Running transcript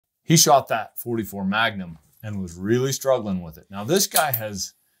He shot that 44 Magnum and was really struggling with it. Now, this guy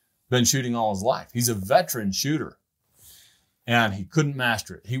has been shooting all his life. He's a veteran shooter, and he couldn't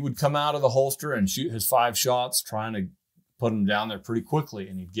master it. He would come out of the holster and shoot his 5 shots, trying to put them down there pretty quickly,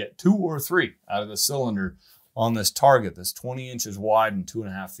 and he'd get 2 or 3 out of the cylinder on this target that's 20 inches wide and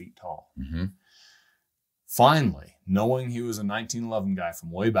 2.5 feet tall. Finally, knowing he was a 1911 guy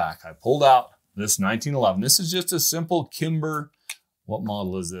from way back, I pulled out this 1911. This is just a simple Kimber. What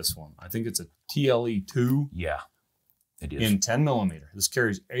model is this one? I think it's a TLE2. Yeah, it is. In 10 millimeter. This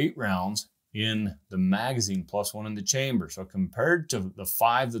carries 8 rounds in the magazine plus 1 in the chamber. So compared to the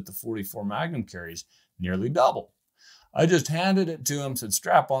 5 that the 44 Magnum carries, nearly double. I just handed it to him, said,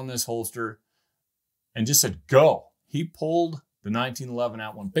 strap on this holster, and just said, go. He pulled the 1911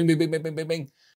 out, one bing, bing, bing, bing, bing, bing, bing.